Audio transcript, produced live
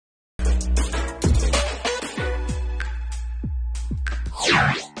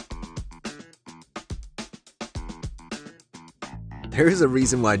There is a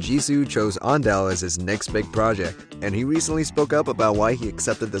reason why Jisoo chose On Dal as his next big project, and he recently spoke up about why he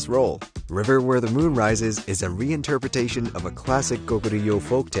accepted this role. River Where the Moon Rises is a reinterpretation of a classic Goguryeo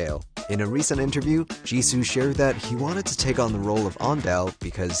folktale. In a recent interview, Jisoo shared that he wanted to take on the role of On Dal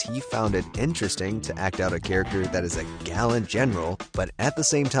because he found it interesting to act out a character that is a gallant general, but at the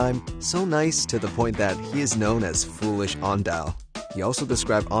same time, so nice to the point that he is known as Foolish On Dal. He also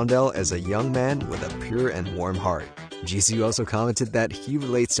described On Dal as a young man with a pure and warm heart. Jisoo also commented that he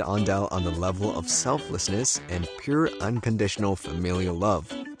relates to On Dal on the level of selflessness and pure unconditional familial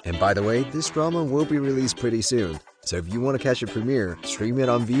love. And by the way, this drama will be released pretty soon, so if you want to catch a premiere, stream it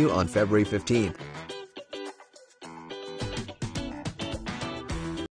on View on February 15th.